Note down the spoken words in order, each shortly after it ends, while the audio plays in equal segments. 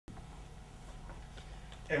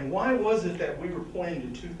And why was it that we were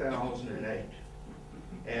pointing to 2008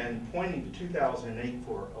 and pointing to 2008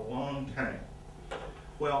 for a long time?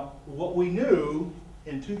 Well, what we knew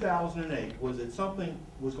in 2008 was that something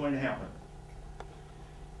was going to happen.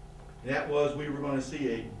 And that was we were going to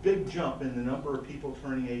see a big jump in the number of people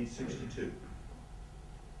turning age 62.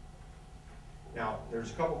 Now,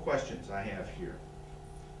 there's a couple questions I have here.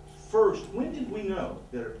 First, when did we know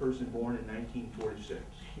that a person born in 1946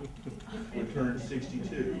 would turn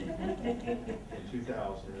 62 in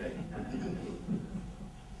 2008?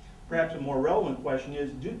 Perhaps a more relevant question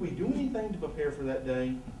is, did we do anything to prepare for that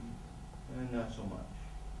day? Not so much.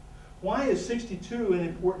 Why is 62 an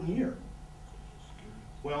important year?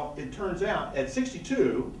 Well, it turns out at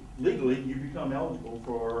 62, legally, you become eligible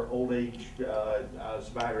for old age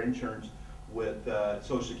survivor insurance with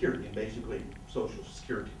Social Security, and basically Social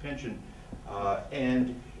Security pension.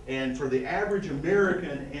 And for the average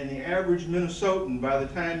American and the average Minnesotan, by the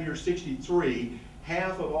time you're 63,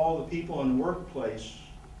 half of all the people in the workplace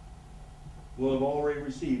will have already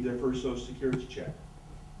received their first Social Security check.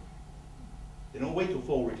 They don't wait till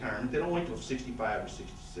full retirement. They don't wait till 65 or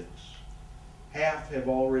 66. Half have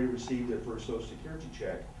already received their first Social Security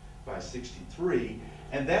check by 63,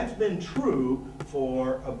 and that's been true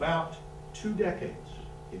for about 2 decades.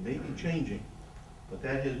 It may be changing, but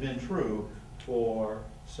that has been true for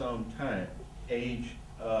some time. Age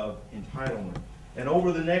of entitlement. And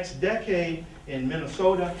over the next decade in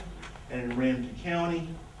Minnesota and in Ramsey County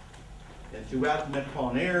and throughout the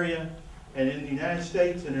metropolitan area and in the United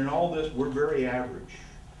States and in all this, we're very average.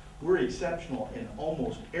 We're exceptional in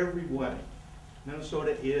almost every way.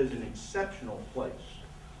 Minnesota is an exceptional place.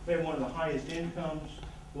 We have one of the highest incomes,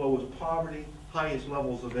 lowest poverty, highest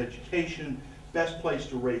levels of education, best place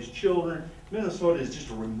to raise children. Minnesota is just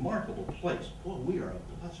a remarkable place. Boy, we are a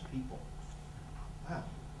blessed people. Wow,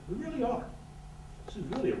 we really are. This is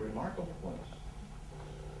really a remarkable place.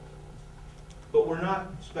 But we're not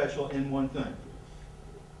special in one thing.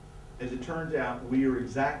 As it turns out, we are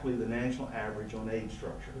exactly the national average on age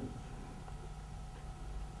structure.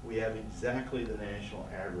 We have exactly the national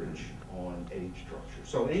average on age structure.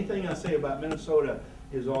 So anything I say about Minnesota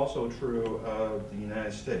is also true of the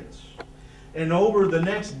United States. And over the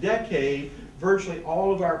next decade, virtually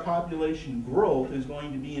all of our population growth is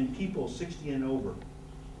going to be in people 60 and over.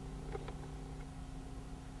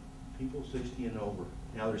 People 60 and over.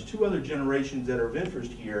 Now there's 2 other generations that are of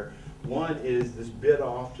interest here. One is this bit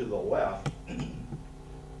off to the left.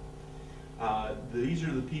 These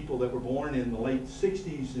are the people that were born in the late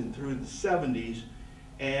 60s and through the 70s,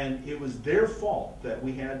 and it was their fault that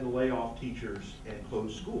we had to lay off teachers and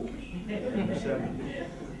close schools in the 70s.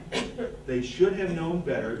 They should have known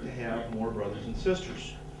better to have more brothers and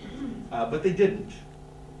sisters, but they didn't.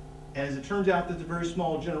 And as it turns out, that's a very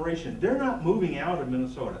small generation. They're not moving out of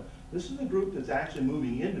Minnesota. This is a group that's actually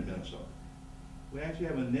moving into Minnesota. We actually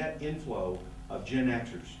have a net inflow of Gen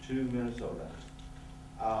Xers to Minnesota.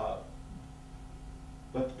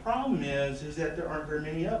 But the problem is that there aren't very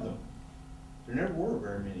many of them. There never were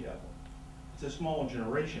very many of them. It's a small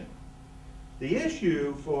generation. The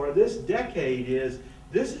issue for this decade is,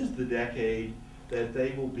 this is the decade that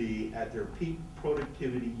they will be at their peak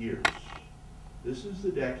productivity years. This is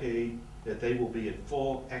the decade that they will be at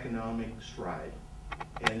full economic stride.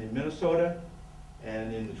 And in Minnesota,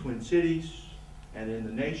 and in the Twin Cities, and in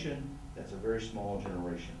the nation, that's a very small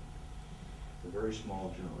generation. It's a very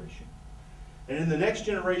small generation. And in the next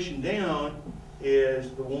generation down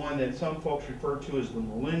is the one that some folks refer to as the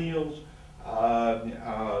millennials.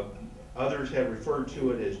 Others have referred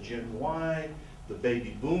to it as Gen Y, the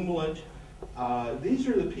baby boomlet. These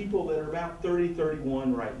are the people that are about 30,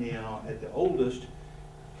 31 right now at the oldest.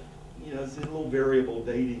 You know, it's a little variable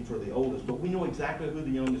dating for the oldest, but we know exactly who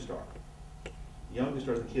the youngest are. The youngest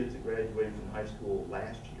are the kids that graduated from high school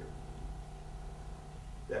last year.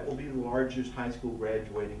 That will be the largest high school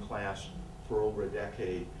graduating class for over a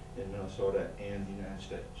decade in Minnesota and the United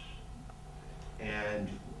States. And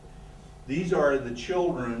these are the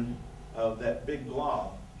children of that big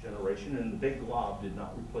glob generation, and the big glob did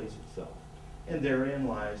not replace itself. And therein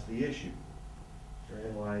lies the issue.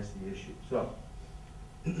 Therein lies the issue. So,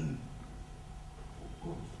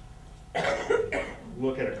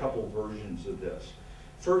 look at a couple versions of this.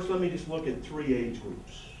 First, let me just look at 3 age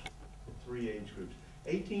groups. 3 age groups.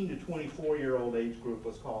 18 to 24-year-old age group,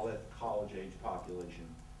 let's call that the college age population.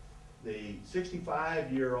 The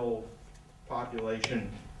 65-year-old population,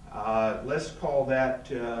 let's call that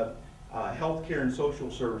healthcare and social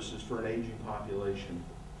services for an aging population.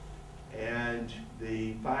 And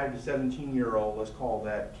the 5 to 17-year-old, let's call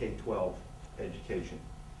that K-12 education.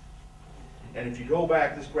 And if you go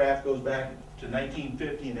back, this graph goes back to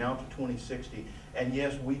 1950 and out to 2060. And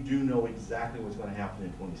yes, we do know exactly what's going to happen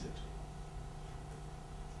in 2060.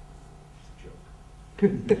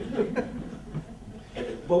 Joke.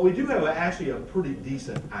 But we do have actually a pretty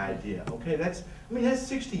decent idea. Okay, that's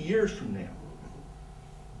 60 years from now.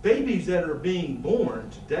 Babies that are being born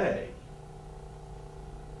today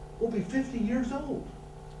will be 50 years old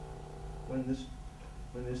when this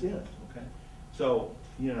ends. Okay, so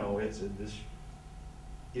this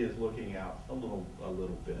is looking out a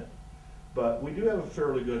little bit, but we do have a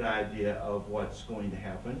fairly good idea of what's going to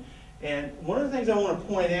happen. And one of the things I want to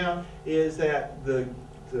point out is that the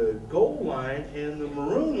gold line and the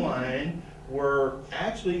maroon line were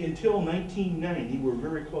actually, until 1990, were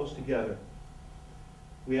very close together.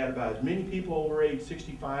 We had about as many people over age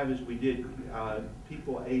 65 as we did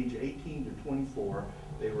people age 18 to 24.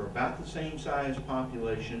 They were about the same size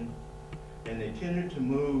population, and they tended to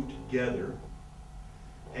move together.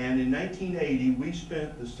 And in 1980, we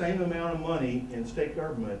spent the same amount of money in state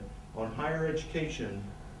government on higher education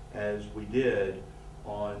as we did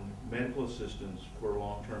on medical assistance for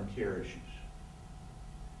long-term care issues.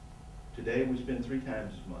 Today, we spend 3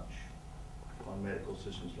 times as much on medical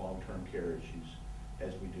assistance, long-term care issues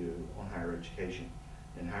as we do on higher education.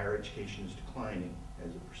 And higher education is declining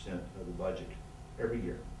as a % of the budget every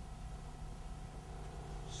year.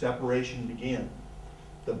 Separation began.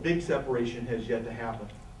 The big separation has yet to happen.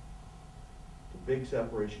 The big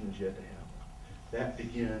separation is yet to happen. That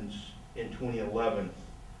begins in 2011.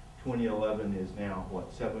 2011 is now,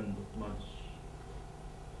 what, 7 months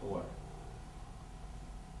away.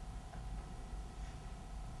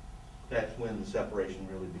 That's when the separation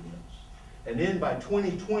really begins. And then by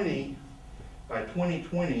 2020,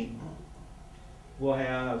 we'll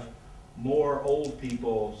have more old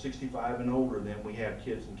people, 65 and older, than we have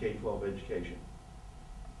kids in K-12 education.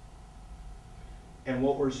 And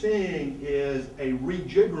what we're seeing is a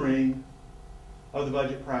rejiggering of the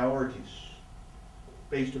budget priorities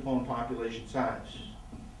based upon population size.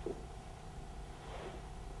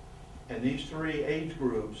 And these 3 age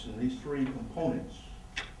groups and these 3 components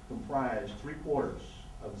comprise 3/4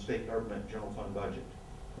 of the state government general fund budget.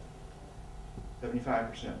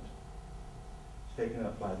 75% is taken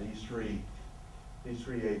up by these three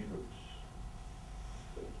age groups.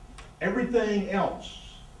 Everything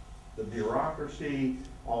else, the bureaucracy,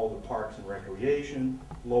 all the parks and recreation,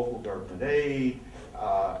 local government aid,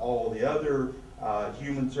 all the other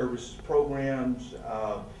human services programs,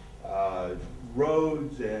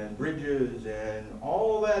 roads and bridges and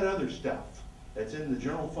all that other stuff that's in the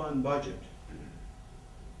general fund budget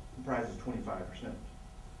comprises 25%.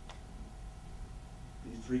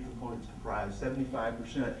 These 3 components comprise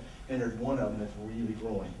 75%, and there's one of them that's really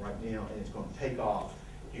growing right now, and it's going to take off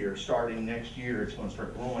here. Starting next year, it's going to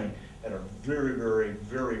start growing at a very, very,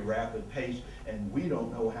 very rapid pace, and we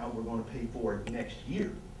don't know how we're going to pay for it next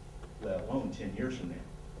year, let alone 10 years from now,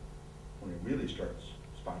 when it really starts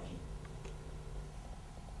spiking.